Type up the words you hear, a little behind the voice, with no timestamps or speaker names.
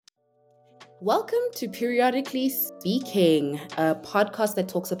Welcome to Periodically Speaking, a podcast that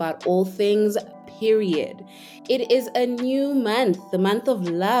talks about all things period. It is a new month, the month of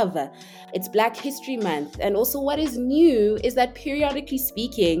love. It's Black History Month. And also, what is new is that Periodically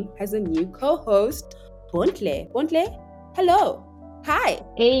Speaking has a new co host, Bontle. Bontle, hello. Hi.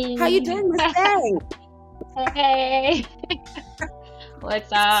 Hey. How you doing, Miss Thang? Hey.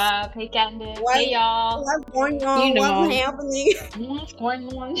 What's up? Hey, Candace. Hey, y'all. What's going on? You know. What's happening? What's going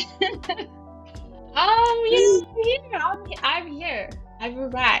on? I'm here. I've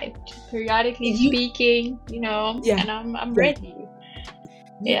arrived. Periodically speaking, and I'm ready.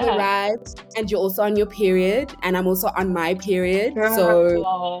 You've arrived, and you're also on your period, and I'm also on my period. Girl.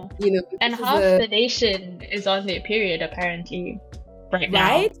 So, and half the nation is on their period apparently right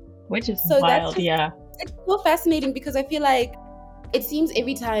now, which is wild. It's so fascinating because I feel like it seems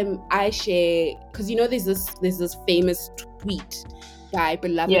every time I share, because there's this famous tweet by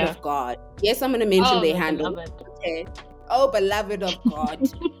Beloved of God. Yes, I'm going to mention their handle. Okay. Oh, Beloved of God.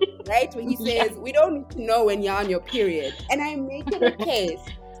 Right? When he says, we don't need to know when you're on your period. And I make it a case.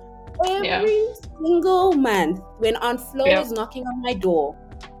 Every single month when Aunt Flo is knocking on my door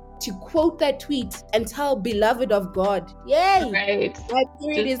to quote that tweet and tell Beloved of God, yay, my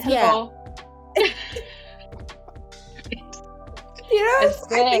period is here.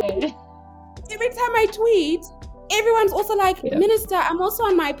 Every time I tweet, everyone's also like, Minister, I'm also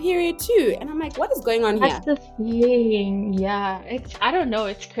on my period too. And I'm like, what is going on here? That's the thing. Yeah. I don't know.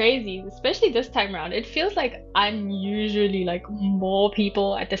 It's crazy, especially this time around. It feels like unusually like more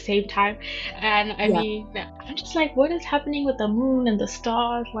people at the same time. And I mean, I'm just like, what is happening with the moon and the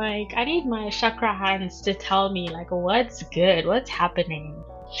stars? Like, I need my chakra hands to tell me like, what's good? What's happening?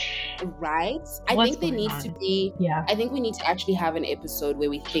 Right? I think there needs to be, I think we need to actually have an episode where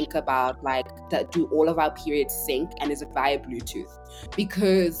we think about like, do all of our periods sync and is it via Bluetooth?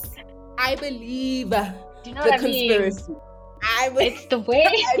 Because I believe the conspiracy. It's the way.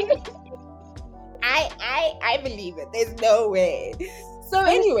 I believe it. There's no way. So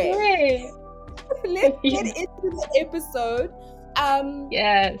anyway, let's get into the episode.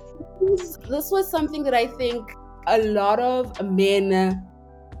 Yes. This was something that I think a lot of men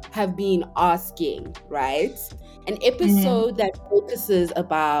have been asking, right? An episode that focuses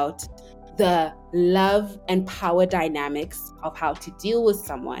about the love and power dynamics of how to deal with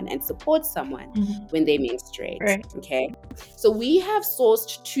someone and support someone when they menstruate. Right. Okay. So we have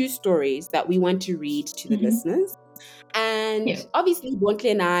sourced 2 stories that we want to read to the listeners. And obviously,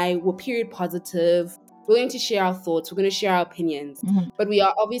 Bontle and I were period positive. We're going to share our thoughts. We're going to share our opinions. But we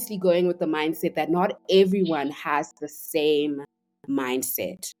are obviously going with the mindset that not everyone has the same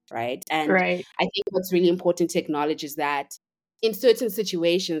mindset, right? And I think what's really important to acknowledge is that in certain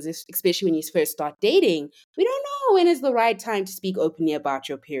situations, especially when you first start dating, we don't know when is the right time to speak openly about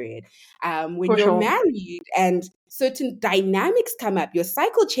your period. When you're married and certain dynamics come up, your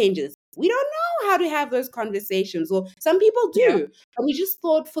cycle changes, we don't know how to have those conversations, or some people do. But we just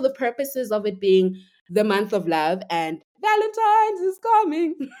thought for the purposes of it being the month of love and Valentine's is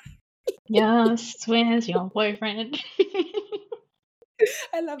coming. Yes, twins, your boyfriend.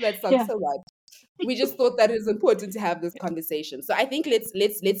 I love that song so much. We just thought that it was important to have this conversation. So I think let's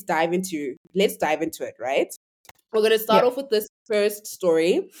dive into it, right? We're gonna start off with this first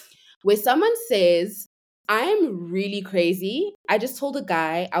story where someone says, I'm really crazy. I just told a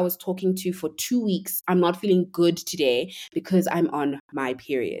guy I was talking to for 2 weeks, I'm not feeling good today because I'm on my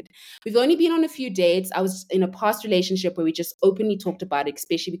period. We've only been on a few dates. I was in a past relationship where we just openly talked about it,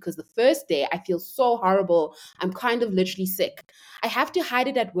 especially because the first day I feel so horrible. I'm kind of literally sick. I have to hide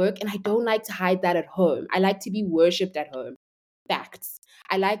it at work and I don't like to hide that at home. I like to be worshipped at home. Facts.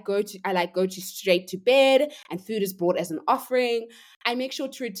 I like go to straight to bed and food is brought as an offering. I make sure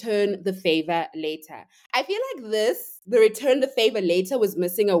to return the favor later. I feel like the return the favor later was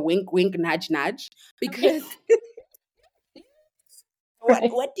missing a wink, wink, nudge, nudge, because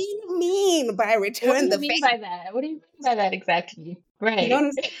what do you mean by return the favor? What do you mean by that? What do you mean by that exactly? Right. You know what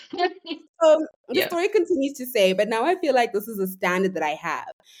I'm saying? So the story continues to say, but now I feel like this is a standard that I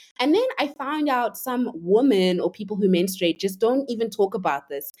have. And then I found out some women or people who menstruate just don't even talk about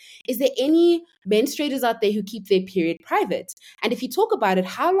this. Is there any menstruators out there who keep their period private? And if you talk about it,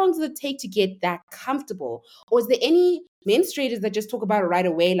 how long does it take to get that comfortable? Or is there any menstruators that just talk about it right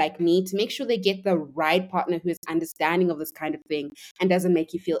away like me to make sure they get the right partner who is understanding of this kind of thing and doesn't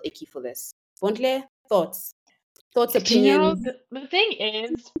make you feel icky for this? Bontle, thoughts, opinions? The thing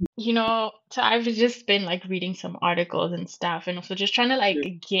is, so I've just been like reading some articles and stuff, and also just trying to like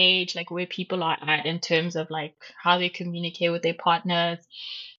gauge like where people are at in terms of like how they communicate with their partners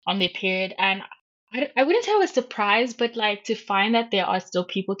on their period. And I wouldn't say I was surprised, but like to find that there are still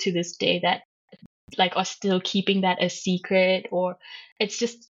people to this day that like are still keeping that a secret, or it's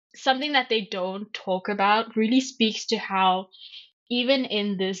just something that they don't talk about, really speaks to how even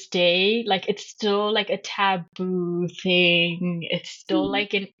in this day, like it's still like a taboo thing. It's still Mm.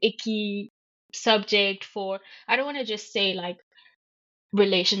 like an icky subject for, I don't want to just say like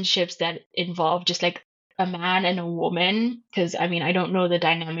relationships that involve just like a man and a woman, because I mean I don't know the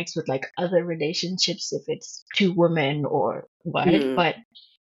dynamics with like other relationships if it's two women or what, Mm. but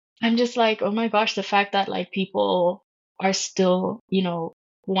I'm just like, oh my gosh, the fact that like people are still,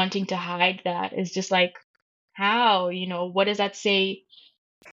 wanting to hide that is just like, how, what does that say?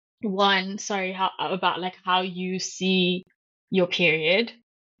 One, sorry, how about like how you see your period,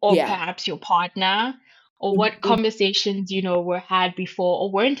 or Yeah. perhaps your partner, or what Mhm. conversations, were had before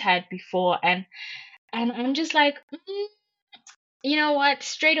or weren't had before. And I'm just like, you know what?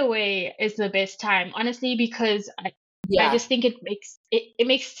 Straight away is the best time, honestly, because I Yeah. just think it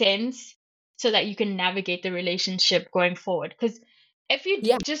makes sense so that you can navigate the relationship going forward. Because if you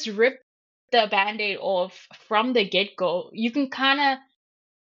Yeah. just rip the band-aid off from the get-go, you can kind of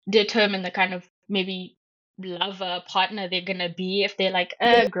determine the kind of maybe lover partner they're gonna be if they're like,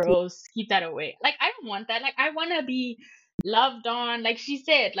 Exactly. girls, keep that away. Like I don't want that. Like I wanna be loved on. Like she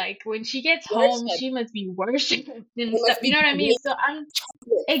said, like when she gets home, Worship. she must be worshipped and They stuff. must You be know what I mean? So great I'm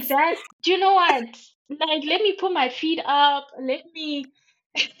chocolates. exact. Do you know what? Like let me put my feet up. Let me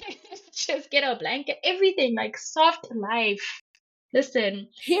just get a blanket. Everything like soft life. Listen,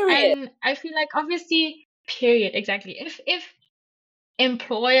 Period. and I feel like obviously, period, exactly. If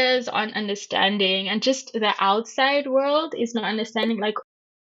employers aren't understanding and just the outside world is not understanding, like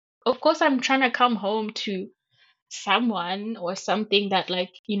of course I'm trying to come home to someone or something that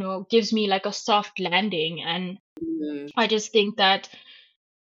like gives me like a soft landing. And Mm. I just think that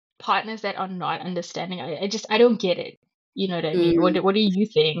partners that are not understanding, I don't get it. You know what I mean? Mm. What do you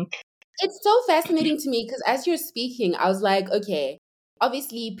think? It's so fascinating to me because as you're speaking, I was like, okay,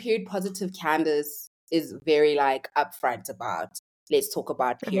 obviously, period positive Candace is very like upfront about let's talk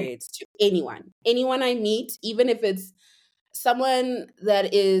about Right. periods to anyone. Anyone I meet, even if it's someone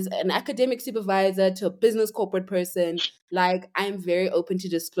that is an academic supervisor to a business corporate person, like I'm very open to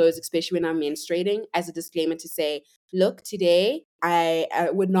disclose, especially when I'm menstruating, as a disclaimer to say, look, today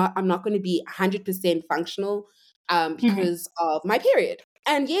I'm not going to be 100% functional Mhm. because of my period.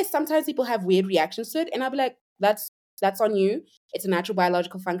 And yes, sometimes people have weird reactions to it, and I'll be like, that's on you. It's a natural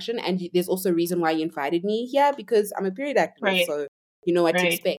biological function, and there's also a reason why you invited me here because I'm a period activist, Right. so you know what to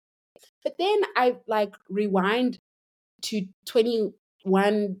Right. expect. But then I like rewind to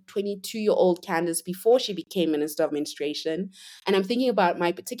 21, 22-year-old Candace before she became Minister of Menstruation. And I'm thinking about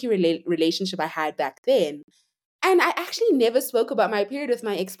my particular relationship I had back then. And I actually never spoke about my period with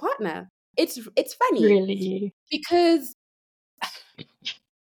my ex-partner. It's funny Really. because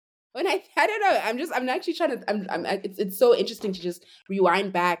when I don't know, I'm actually trying to it's so interesting to just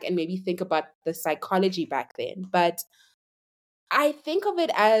rewind back and maybe think about the psychology back then. But I think of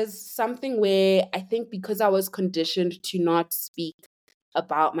it as something where I think because I was conditioned to not speak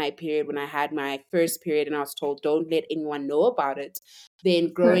about my period when I had my first period and I was told, don't let anyone know about it.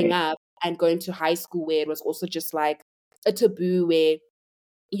 Then growing Right. up and going to high school where it was also just like a taboo where,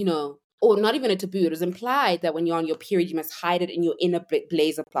 or not even a taboo, it was implied that when you're on your period, you must hide it in your inner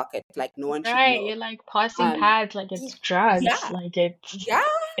blazer pocket. Like no one should Right. know. You're like passing Um, pads like it's drugs. yeah, Like it's yeah.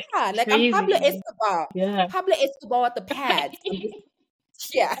 Like I'm Pablo crazy. Escobar. Yeah. Pablo Escobar with the pads. I'm just,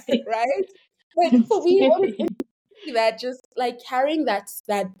 yeah, Right. right? But for me, it was that just like carrying that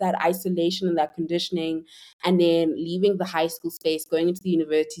isolation and that conditioning, and then leaving the high school space, going into the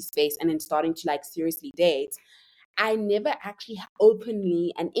university space, and then starting to like seriously date. I never actually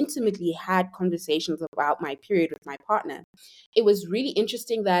openly and intimately had conversations about my period with my partner. It was really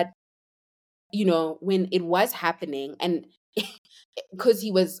interesting that, when it was happening, and because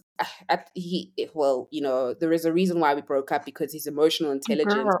he was there is a reason why we broke up, because his emotional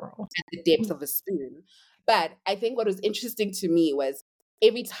intelligence Girl. at the depth of a spoon. But I think what was interesting to me was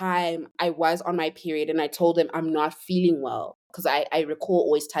every time I was on my period and I told him I'm not feeling well, because I recall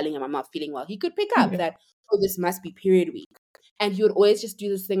always telling him I'm not feeling well, he could pick up Yeah. that, oh, this must be period week. And he would always just do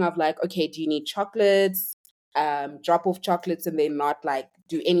this thing of like, okay, do you need chocolates? Drop off chocolates and then not like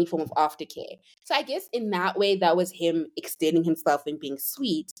do any form of aftercare. So I guess in that way, that was him extending himself and being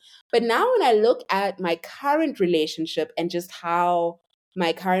sweet. But now when I look at my current relationship and just how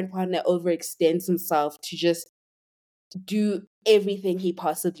my current partner overextends himself to just do everything he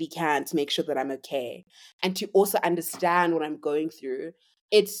possibly can to make sure that I'm okay and to also understand what I'm going through,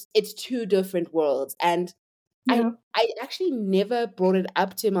 it's two different worlds. And I Yeah. I actually never brought it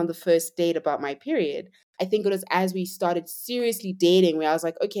up to him on the first date about my period. I think it was as we started seriously dating where I was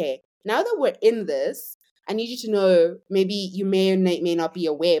like, okay, now that we're in this, I need you to know, maybe you may or may not be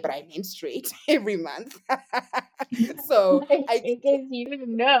aware, but I menstruate every month. So Like, I in case you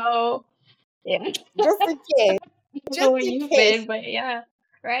know. Yeah. just in case, I don't know just where in you've case, been, but yeah.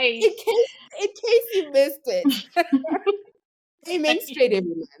 Right. in case you missed it, I menstruate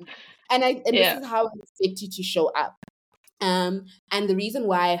every month, and this Yeah. is how I expect you to show up. And the reason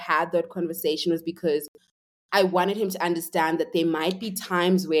why I had that conversation was because I wanted him to understand that there might be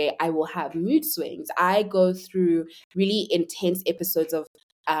times where I will have mood swings. I go through really intense episodes of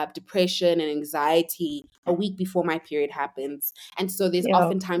depression and anxiety a week before my period happens. And so there's Yeah.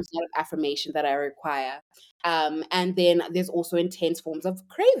 oftentimes a lot of affirmation that I require. And then there's also intense forms of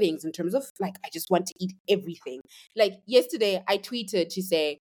cravings in terms of like, I just want to eat everything. Like yesterday, I tweeted to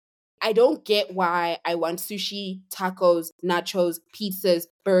say, I don't get why I want sushi, tacos, nachos, pizzas,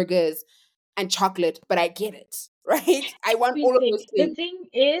 burgers, and chocolate, but I get it, right? I want all of Everything. those things.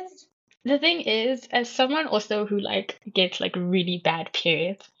 The thing is, as someone also who like gets like really bad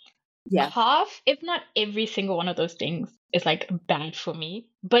periods, Yeah. half, if not every single one of those things is like bad for me.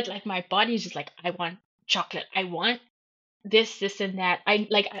 But like my body is just like, I want chocolate. I want this, and that. I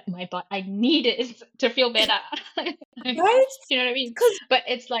like my body. I need it to feel better. Right? You know what I mean? Because But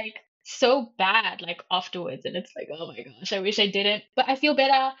it's like so bad, like afterwards, and it's like, oh my gosh, I wish I didn't. But I feel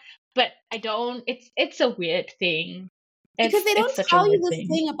better. But I don't. It's a weird thing. they It's don't such a tell you weird this thing.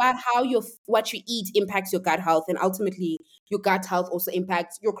 thing about how what you eat impacts your gut health, and ultimately your gut health also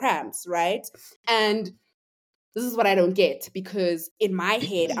impacts your cramps, right? And this is what I don't get, because in my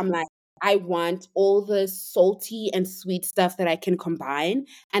head, I'm like, I want all the salty and sweet stuff that I can combine.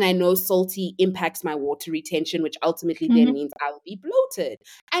 And I know salty impacts my water retention, which ultimately then Hmm. means I will be bloated.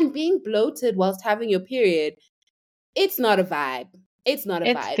 And being bloated whilst having your period, it's not a vibe. It's not a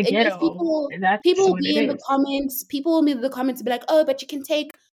It's vibe. the And yes, ghetto. people That's will what it be in the is. comments, people will be in the comments and be like, oh, but you can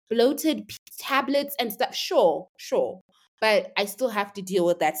take bloated tablets and stuff. Sure, sure. But I still have to deal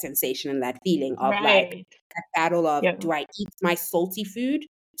with that sensation and that feeling of like Right. that battle of, Yeah. do I eat my salty food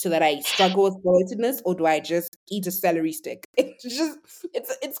so that I struggle with bloatedness, or do I just eat a celery stick? It's just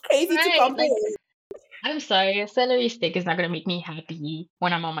it's crazy to Right. compare. Like, I'm sorry, a celery stick is not gonna make me happy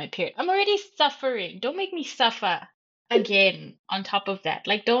when I'm on my period. I'm already suffering. Don't make me suffer again on top of that.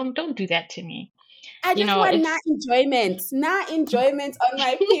 Like, don't do that to me. I You just know, want it's not enjoyment on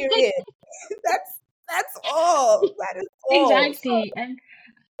my period. That's all. That is all. So, exactly. And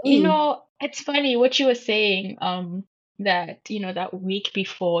you mm, know, it's funny what you were saying, that, you know, that week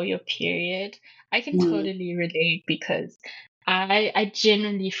before your period. I can mm, totally relate because I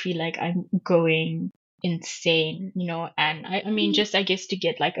genuinely feel like I'm going insane, you know, and I mean, just I guess to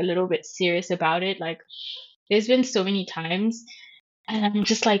get like a little bit serious about it, like there's been so many times and I'm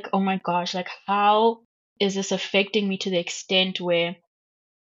just like, oh my gosh, like how is this affecting me to the extent where,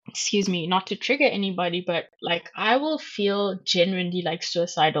 excuse me, not to trigger anybody, but like I will feel genuinely like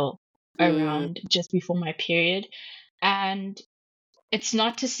suicidal mm, around just before my period. And it's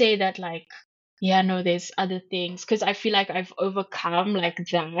not to say that like, yeah, no, there's other things, because I feel like I've overcome like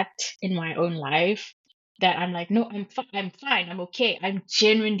that in my own life. That I'm like, no, I'm fine, I'm okay, I'm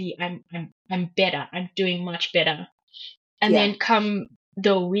genuinely, I'm better, I'm doing much better. And yeah. then come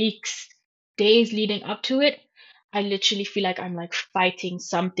the weeks, days leading up to it, I literally feel like I'm like fighting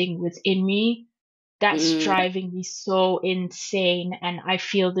something within me that's Mm, driving me so insane. And I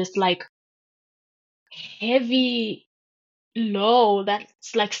feel this like heavy low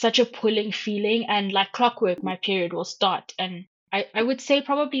that's like such a pulling feeling. And like clockwork, my period will start. And I would say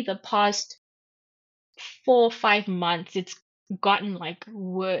probably the past 4 or 5 months, it's gotten like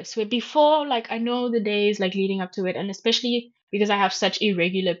worse. Where before, like I know the days like leading up to it, and especially because I have such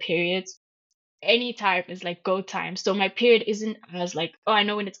irregular periods, any time is like go time. So my period isn't as like, oh, I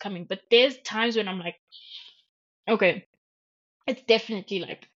know when it's coming. But there's times when I'm like, okay, it's definitely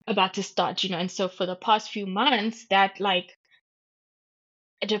like about to start, you know. And so for the past few months, that like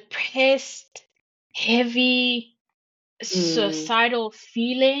depressed, heavy, mm, suicidal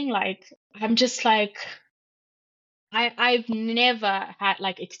feeling, like I'm just like I've never had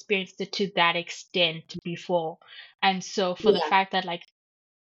like experienced it to that extent before. And so for the yeah, fact that like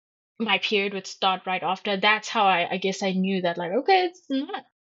my period would start right after, that's how I guess I knew that like, okay, it's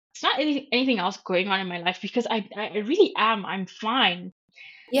not anything else going on in my life, because I really am, I'm fine.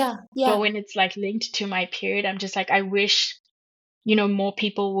 yeah, But yeah. when it's like linked to my period, I'm just like, I wish, you know, more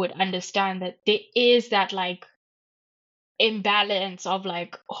people would understand that there is that like imbalance of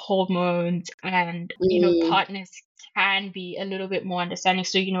like hormones. And you know, Mm, partners can be a little bit more understanding.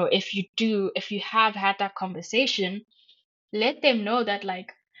 So you know, if you have had that conversation, let them know that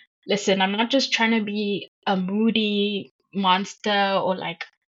like, listen, I'm not just trying to be a moody monster or like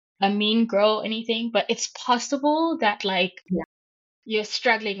a mean girl or anything, but it's possible that like Yeah, you're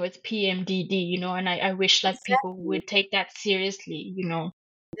struggling with PMDD, and I wish like people exactly. would take that seriously.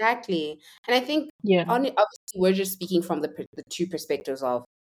 Exactly. And I think Yeah, obviously we're just speaking from the two perspectives of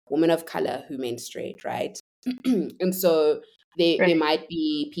women of color who menstruate, right? And so there right. might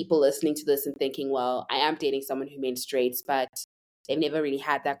be people listening to this and thinking, well, I am dating someone who menstruates, but they've never really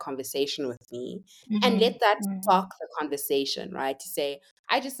had that conversation with me. And Mm-hmm. let that Mm-hmm. spark the conversation, right? To say,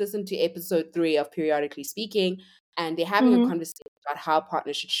 I just listened to episode 3 of Periodically Speaking, and they're having a Mm-hmm. conversation about how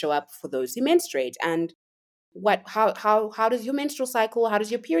partners should show up for those who menstruate. And how does your menstrual cycle, how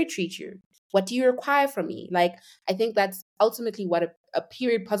does your period treat you, what do you require from me? Like, I think that's ultimately what a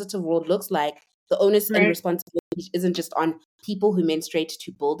period positive world looks like. The onus and Right. responsibility isn't just on people who menstruate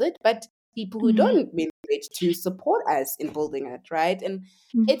to build it, but people who Mm-hmm. don't menstruate to support us in building it, right? And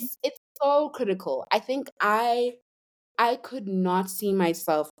Mm-hmm. it's so critical. I think I could not see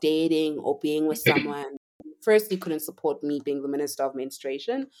myself dating or being with someone who firstly couldn't support me being the minister of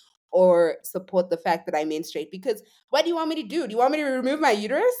menstruation, or support the fact that I menstruate. Because what do you want me to do? Do you want me to remove my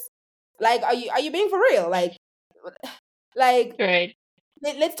uterus? Like, are you being for real? Like Right.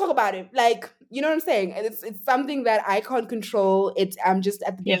 let's talk about it. Like, you know what I'm saying? And it's something that I can't control. I'm just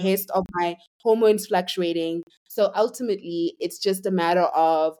at the Yeah. behest of my hormones fluctuating. So ultimately, it's just a matter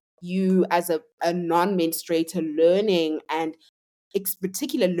of you as a non-menstruator learning, and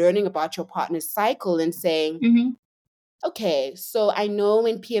particular learning about your partner's cycle and saying, Mm-hmm. okay, so I know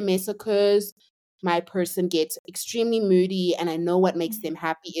when PMS occurs, my person gets extremely moody, and I know what makes them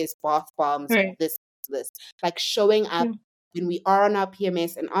happy is bath bombs, Right. this. Like, showing Yeah. up when we are on our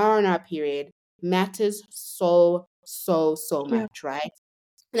PMS and are on our period matters so, so, so Yeah. much, right?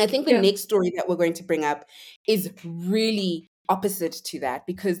 And I think the Yeah. next story that we're going to bring up is really opposite to that,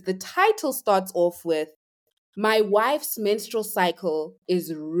 because the title starts off with, my wife's menstrual cycle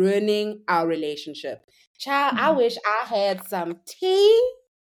is ruining our relationship. Child, I Mm-hmm. wish I had some tea.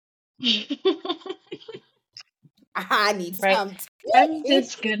 I need Right. some I'm tea.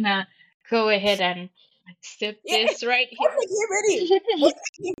 just gonna go ahead and sip Yeah, this right what's here. get ready? What's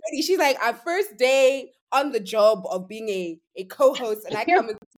get ready? She's like, our first day on the job of being a co-host, and I come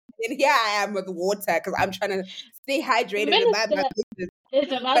and here I am with water because I'm trying to stay The hydrated and mind my minister business. is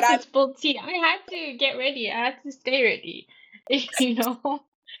But about to spill tea. I had to get ready. I had to stay ready. You know?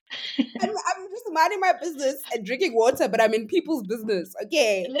 I'm just minding my business and drinking water, but I'm in people's business.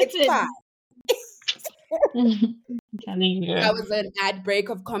 Okay, it's fine. Listen. I'm telling That you. was an ad break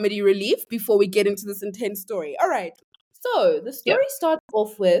of comedy relief before we get into this intense story. All right. So the Yeah. story starts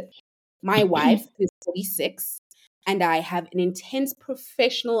off with, my wife, who's 46, and I have an intense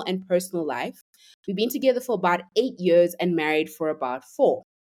professional and personal life. We've been together for about 8 years and married for about 4.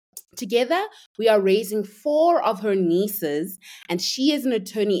 Together, we are raising 4 of her nieces, and she is an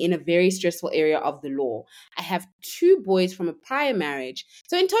attorney in a very stressful area of the law. I have 2 boys from a prior marriage.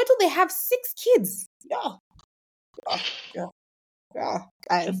 So in total, they have 6 kids. Yeah, yeah, yeah, yeah, It's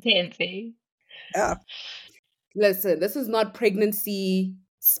guys. intense, eh? Yeah. Listen, this is not pregnancy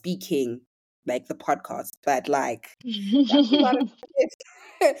speaking like the podcast, but like, that's a lot of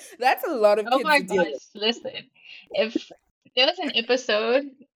kids. That's a lot of Oh kids my to deal gosh, listen. If there was an episode,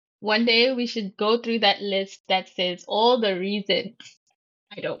 one day we should go through that list that says all the reasons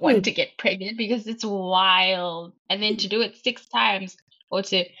I don't with. want to get pregnant because it's wild. And then to do it 6 times or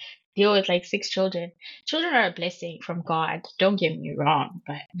to deal with like 6 children. Children are a blessing from God. Don't get me wrong,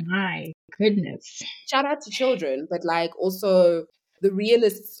 but my goodness. Shout out to children, but like also the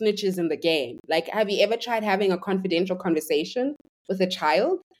realist snitches in the game. Like, have you ever tried having a confidential conversation with a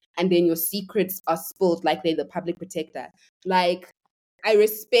child and then your secrets are spilled like they're the public protector? Like, I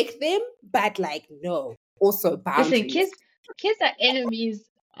respect them, but like, no. Also, Listen, boundaries. kids are enemies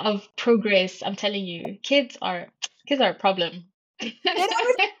of progress. I'm telling you, kids are a problem. They don't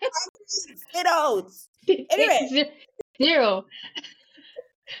respect boundaries. They don't. Anyway, Zero.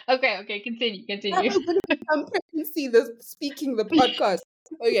 Okay, okay, continue, that continue. was going to become pregnancy, the speaking the podcast.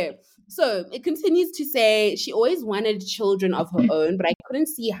 Okay, so it continues to say she always wanted children of her own, but I couldn't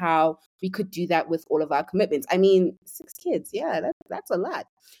see how we could do that with all of our commitments. I mean, 6 kids, yeah, that's a lot.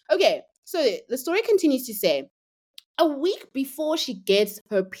 Okay, so the story continues to say, a week before she gets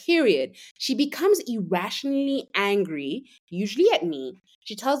her period, she becomes irrationally angry, usually at me.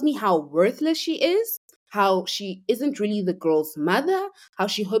 She tells me how worthless she is, how she isn't really the girl's mother, how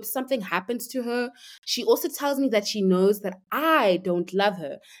she hopes something happens to her. She also tells me that she knows that I don't love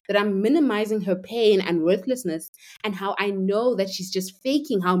her, that I'm minimizing her pain and worthlessness, and how I know that she's just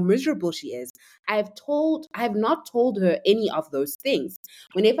faking how miserable she is. I have not told her any of those things.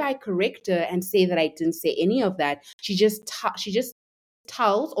 Whenever I correct her and say that I didn't say any of that, she just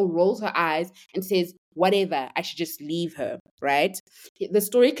towels or rolls her eyes and says, whatever, I should just leave her, right? The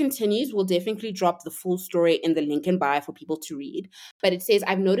story continues. We'll definitely drop the full story in the link in bio for people to read. But it says,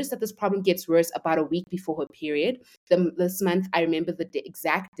 I've noticed that this problem gets worse about a week before her period. This month, I remember the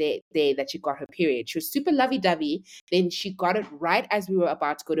exact day that she got her period. She was super lovey-dovey. Then she got it right as we were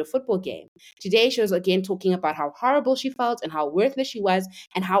about to go to a football game. Today, she was again talking about how horrible she felt and how worthless she was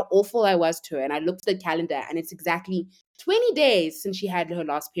and how awful I was to her. And I looked at the calendar and it's exactly 20 days since she had her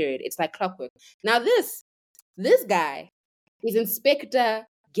last period. It's like clockwork. Now this guy is Inspector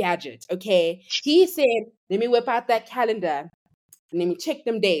Gadget, okay? He said, let me whip out that calendar and let me check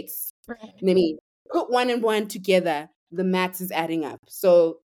them dates. Right. Let me put one and one together. The maths is adding up.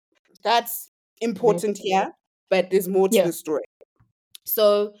 So that's important here, but there's more to Yeah. the story.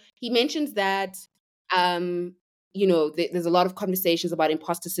 So he mentions that, there's a lot of conversations about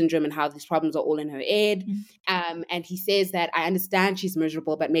imposter syndrome and how these problems are all in her head. And he says that I understand she's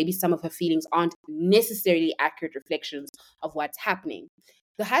miserable, but maybe some of her feelings aren't necessarily accurate reflections of what's happening.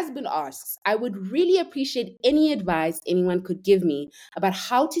 The husband asks, I would really appreciate any advice anyone could give me about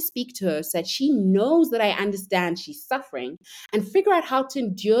how to speak to her so that she knows that I understand she's suffering and figure out how to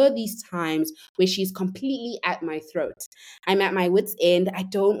endure these times where she's completely at my throat. I'm at my wit's end. I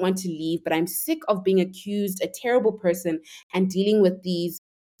don't want to leave, but I'm sick of being accused a terrible person and dealing with these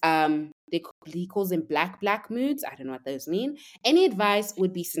he calls them black moods. I don't know what those mean. Any advice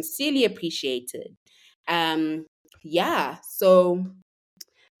would be sincerely appreciated. So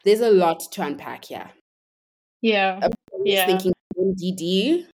there's a lot to unpack here. Yeah. I'm just Yeah. thinking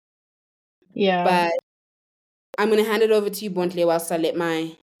MDD, Yeah. but I'm gonna hand it over to you, Bontle, whilst I let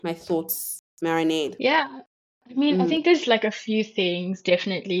my thoughts marinate. Yeah. I mean, I Mm, think there's like a few things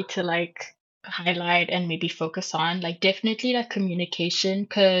definitely to like highlight and maybe focus on. Like definitely like communication,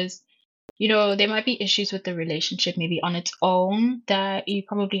 because there might be issues with the relationship maybe on its own that you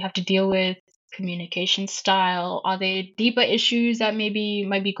probably have to deal with. Communication style. Are there deeper issues that maybe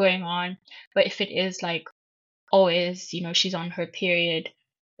might be going on? But if it is like always, she's on her period,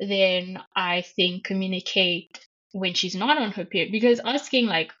 then I think communicate when she's not on her period. Because asking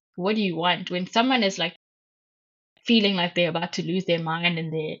like, what do you want when someone is like feeling like they're about to lose their mind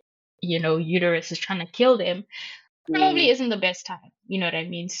and their, uterus is trying to kill them, probably mm, isn't the best time. You know what I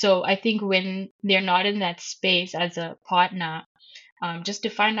mean? So I think when they're not in that space as a partner, just to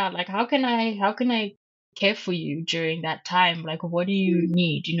find out like how can I care for you during that time? Like what do you mm,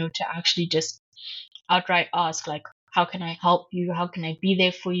 need? To actually just outright ask like how can I help you? How can I be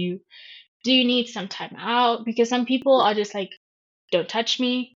there for you? Do you need some time out? Because some people are just like, don't touch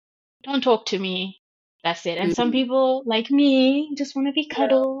me, don't talk to me. That's it. And some mm. people, like me, just want to be Yeah.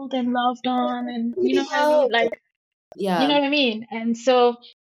 cuddled and loved on, and you know Really what I mean? helped. Like, you Yeah. know what I mean? And so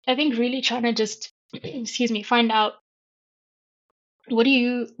I think really trying to just, excuse me, find out what do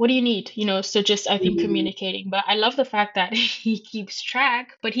you need, so just I think Mm, communicating. But I love the fact that he keeps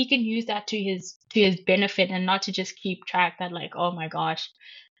track, but he can use that to his benefit, and not to just keep track that like, oh my gosh,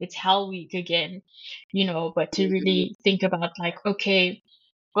 it's hell week again, but to mm, really think about like, okay,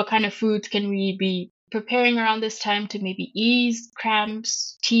 what kind of foods can we be preparing around this time to maybe ease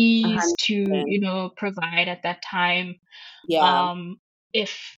cramps, teas, to 100%. provide at that time. Yeah. um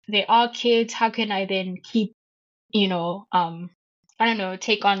if there are kids, how can I then keep, I don't know,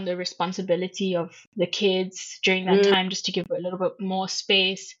 take on the responsibility of the kids during that Mm, time, just to give a little bit more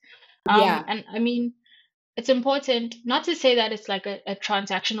space. yeah. And I mean, it's important not to say that it's like a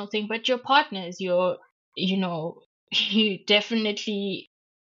transactional thing, but your partners, you know, you definitely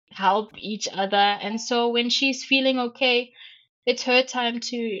help each other. And so when she's feeling okay, it's her time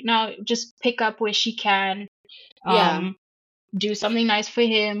to now just pick up where she can, Yeah. um, do something nice for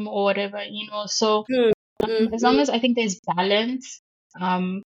him or whatever. So Mm, as long mm, as I think there's balance,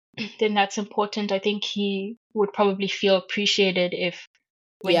 um, then that's important. I think he would probably feel appreciated if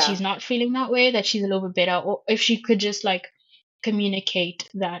when yeah. she's not feeling that way, that she's a little bit better, or if she could just like communicate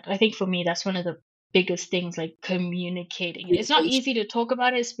that. I think for me, that's one of the biggest things, like communicating. And it's not Communication. easy to talk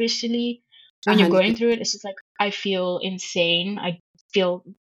about it, especially when you're going 100%. through it. It's just like, I feel insane. I feel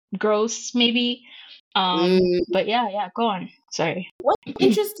gross, maybe. Mm. But yeah, go on. Sorry. What's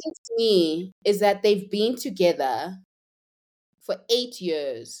interesting to me is that they've been together for 8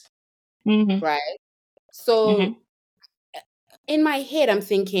 years, hmm right? hmm So in my head, I'm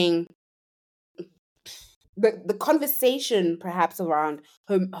thinking the conversation perhaps around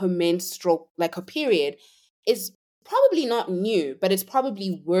her menstrual, like her period, is probably not new, but it's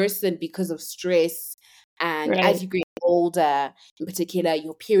probably worsened because of stress. And as Right. you get older, in particular,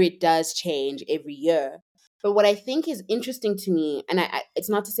 your period does change every year. But what I think is interesting to me, and it's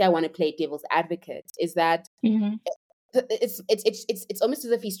not to say I want to play devil's advocate, is that hmm it's almost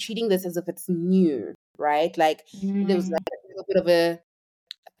as if he's treating this as if it's new, right? Like there was Mm, like a little bit of a,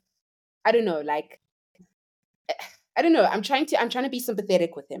 I don't know, like I don't know. I'm trying to be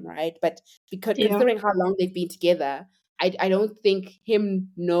sympathetic with him, right? But because yeah. considering how long they've been together, I don't think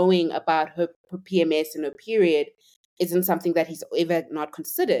him knowing about her PMS and her period isn't something that he's ever not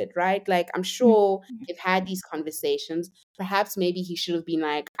considered, right? Like I'm Mm, sure they've had these conversations. Perhaps maybe he should have been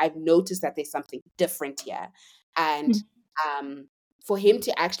like, I've noticed that there's something different here. And mm, um for him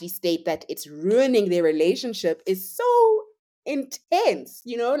to actually state that it's ruining their relationship is so intense,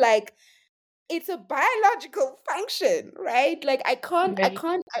 like it's a biological function, right? Like I can't, I right.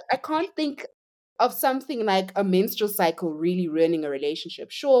 can't, I can't think of something like a menstrual cycle really ruining a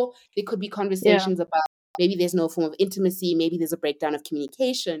relationship. Sure, there could be Yeah. conversations about maybe there's no form of intimacy, maybe there's a breakdown of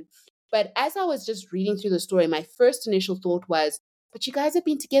communication. But as I was just reading through the story, my first initial thought was, but you guys have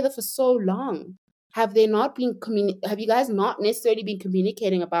been together for so long. Have they not been have you guys not necessarily been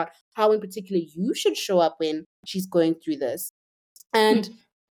communicating about how in particular you should show up when she's going through this? And Mm,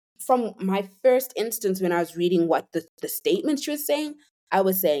 from my first instance when I was reading what the statement she was saying, I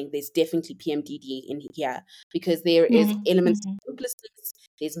was saying there's definitely PMDD in here because there is mm, elements mm, of hopelessness,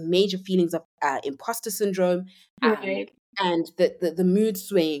 there's major feelings of imposter syndrome, um, right. and the mood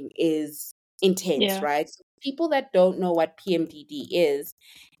swing is intense, Yeah. right? So people that don't know what PMDD is,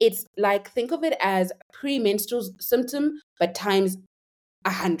 it's like think of it as premenstrual symptom, but times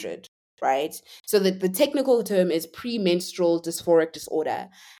 100, right? So the technical term is premenstrual dysphoric disorder.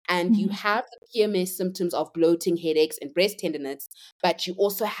 And you Mm, have the PMS symptoms of bloating, headaches, and breast tenderness, but you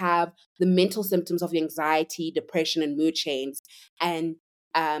also have the mental symptoms of anxiety, depression, and mood change. And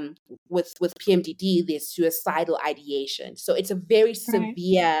um, with PMDD, there's suicidal ideation. So it's a very right.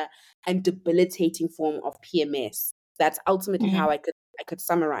 severe and debilitating form of PMS. That's ultimately how Mm, I could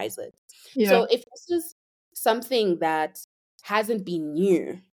summarize it. yeah. So if this is something that hasn't been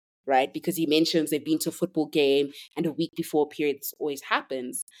new, right? Because he mentions they've been to a football game and a week before periods always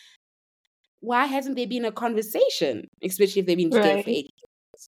happens. Why hasn't there been a conversation, especially if they've been together for Right. 8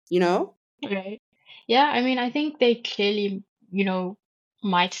 years? You know? Right. Yeah, I mean, I think they clearly,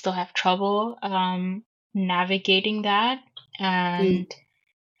 might still have trouble navigating that. Mm, And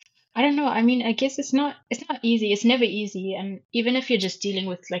I don't know. I mean, I guess it's not easy. It's never easy. And even if you're just dealing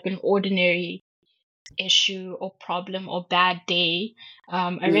with like an ordinary issue or problem or bad day,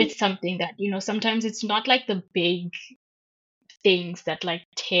 I mm, read something that, sometimes it's not like the big things that like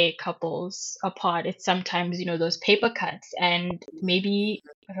tear couples apart. It's sometimes, those paper cuts, and maybe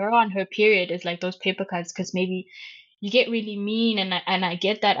her on her period is like those paper cuts because maybe you get really mean, and I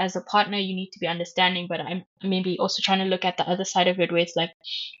get that as a partner you need to be understanding, but I'm maybe also trying to look at the other side of it where it's like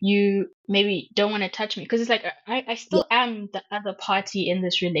you maybe don't want to touch me because it's like I yeah. still am the other party in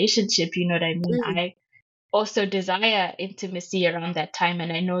this relationship, you know what I mean? Mm, I also desire intimacy around that time,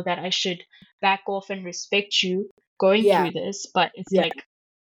 and I know that I should back off and respect you going yeah. through this, but it's Yeah. like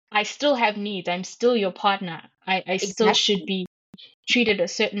I still have needs. I'm still your partner. I still should Exactly. be treated a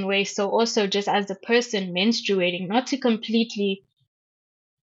certain way. So also just as a person menstruating, not to completely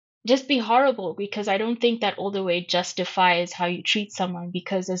just be horrible, because I don't think that all the way justifies how you treat someone,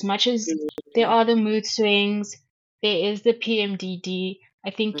 because as much as there Mm, are the mood swings, there is the PMDD,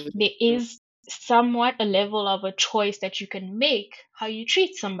 I think mm, there mm, is somewhat a level of a choice that you can make how you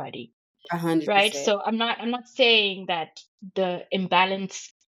treat somebody, right? 100%. So I'm not saying that the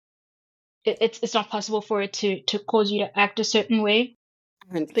imbalance, it's not possible for it to cause you to act a certain way,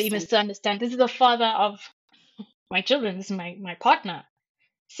 but you 100%. must understand this is the father of my children, this is my partner,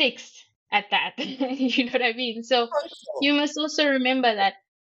 six at that. You know what I mean? So you must also remember that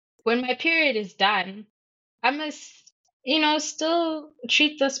when my period is done, I must, still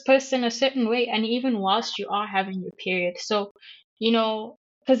treat this person a certain way, and even whilst you are having your period. So,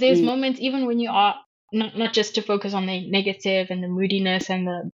 because there's Mm, moments even when you are not just to focus on the negative and the moodiness and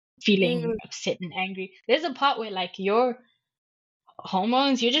the feeling mm, upset and angry. There's a part where like your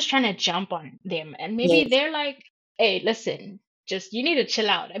hormones, you're just trying to jump on them, and maybe yes. they're like, hey, listen, just you need to chill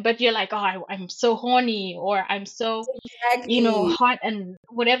out, but you're like, oh, I'm so horny, or I'm so Exactly. hot and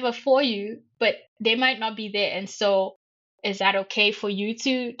whatever for you, but they might not be there. And so is that okay for you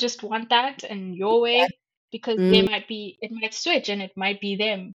to just want that and your way? Because Mm, it might switch and it might be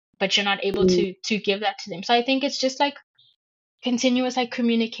them, but you're not able mm, to give that to them. So I think it's just like continuous like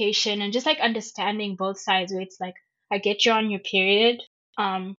communication and just like understanding both sides, where it's like, I get you're on your period,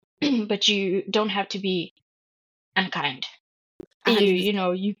 but you don't have to be unkind. you 100%. you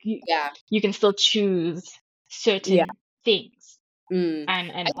know you you, Yeah. you can still choose Yeah. certain things, Mm.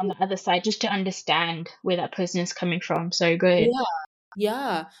 and on the other side just to understand where that person is coming from. So go ahead. Yeah,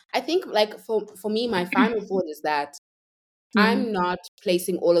 yeah. I think like for me, my final thought is that I'm not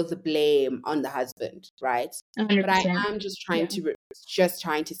placing all of the blame on the husband, right? But I 100%. am just Yeah.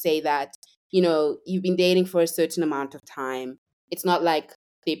 trying to say that, you've been dating for a certain amount of time. It's not like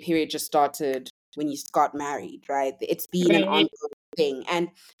their period just started when you got married, right? It's been an Right. ongoing thing. And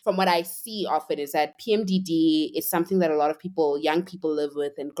from what I see often is that PMDD is something that a lot of people, young people, live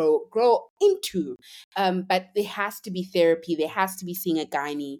with and grow into. But there has to be therapy. There has to be seeing a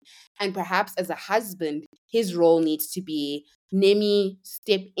gynae. And perhaps as a husband, his role needs to be, let me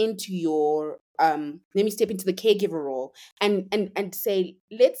step into the caregiver role and say,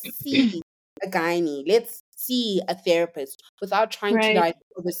 let's see a gynae, let's see a therapist without trying to Right. dive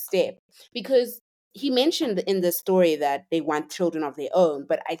over step. Because he mentioned in the story that they want children of their own,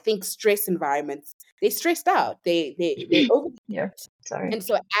 but I think stress environments, they're stressed out. They over. Yeah. Sorry. And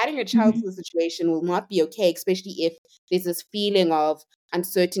so adding a child Hmm. to the situation will not be okay, especially if there's this feeling of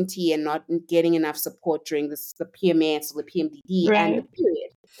uncertainty and not getting enough support during the PMS or the PMDD and the Right.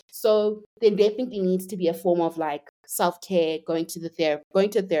 period. So there definitely needs to be a form of like self-care, going to a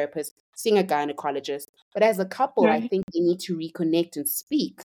therapist, seeing a gynecologist. But as a couple, I Right. think they need to reconnect and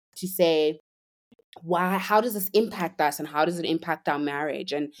speak to say, how does this impact us and how does it impact our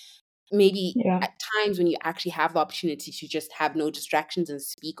marriage? And maybe Yeah. at times when you actually have the opportunity to just have no distractions and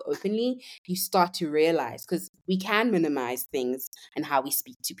speak openly, you start to realize, because we can minimize things and how we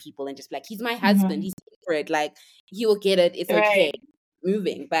speak to people and just be like, he's my husband, Hmm. he's for it, like he will get it, it's okay, Right.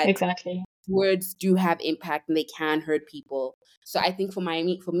 moving. But Exactly. words do have impact and they can hurt people. So I think for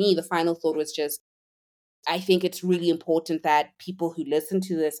me, the final thought was just, I think it's really important that people who listen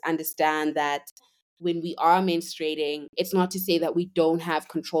to this understand that when we are menstruating, it's not to say that we don't have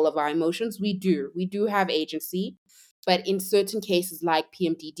control of our emotions. We do. We do have agency. But in certain cases like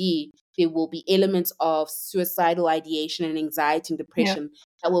PMDD, there will be elements of suicidal ideation and anxiety and Yeah. depression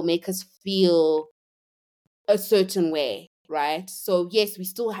that will make us feel a certain way, right? So yes, we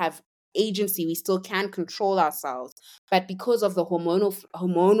still have agency, we still can control ourselves, but because of the hormonal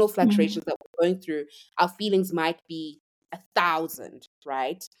Hmm. fluctuations that we're going through, our feelings might be 1,000,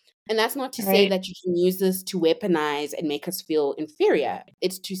 right? And that's not to say Right. that you can use this to weaponize and make us feel inferior.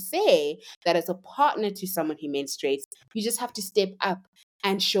 It's to say that as a partner to someone who menstruates, you just have to step up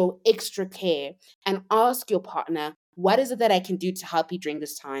and show extra care and ask your partner, what is it that I can do to help you during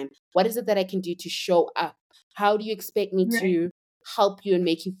this time? What is it that I can do to show up? How do you expect me Right. to help you and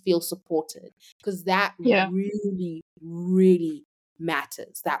make you feel supported? Because that Yeah. really, really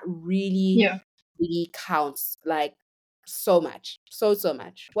matters. That really, Yeah. really counts, like, so much. So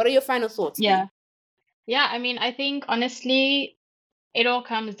much. What are your final thoughts, B? Yeah. Yeah. I mean, I think honestly, it all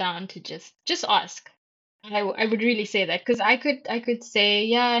comes down to just ask. I would really say that because I could say,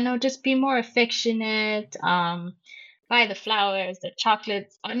 yeah, no, just be more affectionate. Buy the flowers, the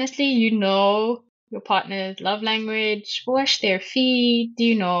chocolates. Honestly, your partner's love language. Wash their feet.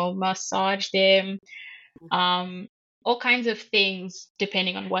 Massage them. um all kinds of things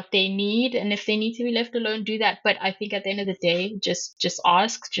depending on what they need, and if they need to be left alone, do that. But I think at the end of the day, just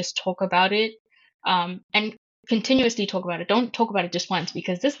ask, just talk about it, and continuously talk about it. Don't talk about it just once,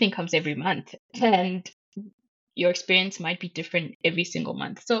 because this thing comes every month, and your experience might be different every single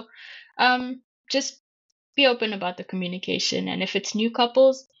month. So just be open about the communication, and if it's new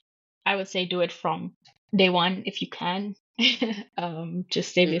couples, I would say do it from day one if you can.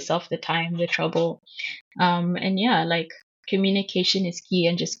 Just save Mm. yourself the time, the trouble. And yeah, like, communication is key,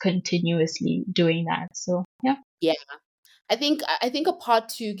 and just continuously doing that. So yeah. Yeah. I think a part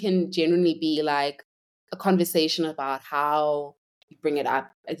two can generally be like a conversation about how you bring it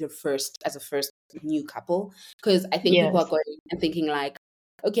up as a first new couple. Because I think people are Yes. going and thinking like,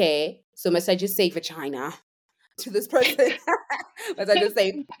 okay, so must I just say vagina to this person? Must I just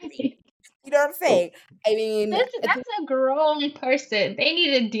say pussy? You know what I'm saying? I mean, That's a grown person. They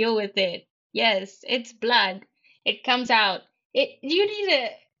need to deal with it. Yes, it's blood. It comes out. You need to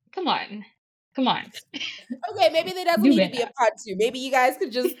come on. Come on. okay, maybe there doesn't Do need to be a better. part two. Maybe you guys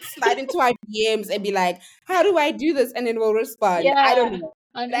could just slide into our DMs and be like, how do I do this? And then we'll respond. I don't Yeah, know.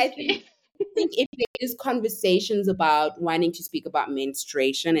 But honestly. I think if there is conversations about wanting to speak about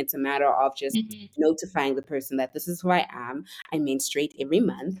menstruation, it's a matter of just Mhm. notifying the person that this is who I am. I menstruate every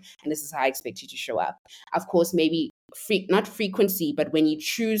month, and this is how I expect you to show up. Of course, maybe not frequency, but when you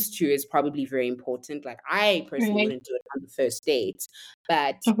choose to is probably very important. Like I personally Right. wouldn't do it on the first date,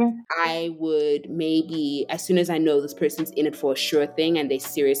 but Okay. I would maybe, as soon as I know this person's in it for a sure thing and they're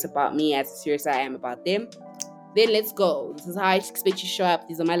serious about me as serious as I am about them, then let's go. This is how I expect you to show up.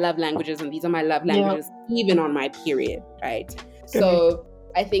 These are my love languages, and these are my love Yeah. languages, even on my period, right? Right. So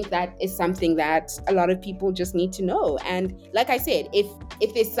I think that is something that a lot of people just need to know. And like I said,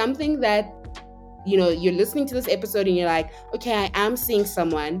 if there's something that you're listening to this episode and you're like, okay, I am seeing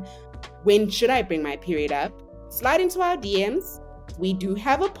someone. When should I bring my period up? Slide into our DMs. We do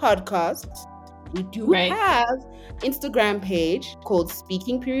have a podcast. We do have Instagram page called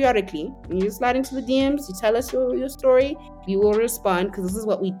Speaking Periodically. When you slide into the DMs, you tell us your story, we will respond, because this is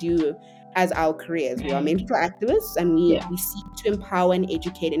what we do as our careers. We are menstrual activists, and we seek to empower and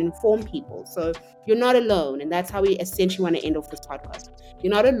educate and inform people. So you're not alone, and that's how we essentially want to end off this podcast.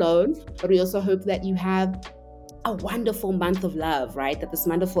 You're not alone, but we also hope that you have a wonderful month of love, right? That this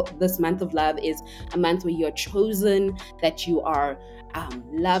month of love is a month where you're chosen, that you are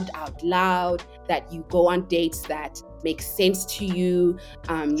loved out loud, that you go on dates that make sense to you.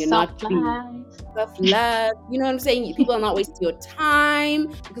 You're not self-love. You know what I'm saying? People are not wasting your time,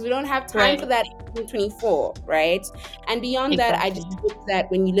 because we don't have time for that in 2024, right? And beyond that, I just hope that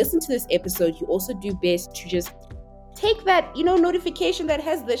when you listen to this episode, you also do best to just take that, notification that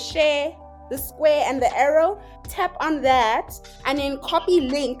has the share, the square, and the arrow, tap on that, and then copy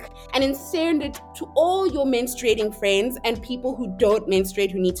link, and then send it to all your menstruating friends and people who don't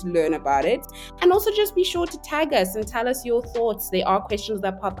menstruate, who need to learn about it. And also just be sure to tag us and tell us your thoughts. There are questions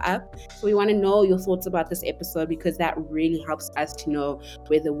that pop up, so we want to know your thoughts about this episode, because that really helps us to know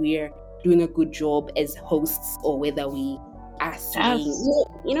whether we're doing a good job as hosts, or whether we are saying,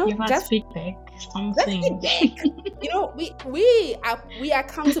 just feedback, something. We are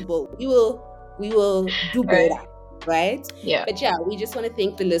accountable. We will do better, right? Yeah. But yeah, we just want to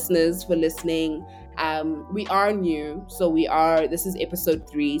thank the listeners for listening. We are new, so this is episode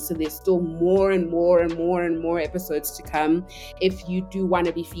 3, so there's still more and more and more and more episodes to come. If you do want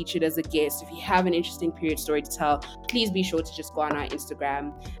to be featured as a guest, if you have an interesting period story to tell, please be sure to just go on our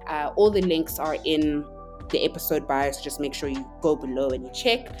Instagram. All the links are in the episode bio, so just make sure you go below and you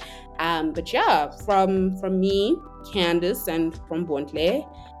check. But yeah, from me, Candice, and from Bontle,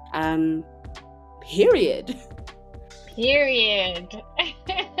 period.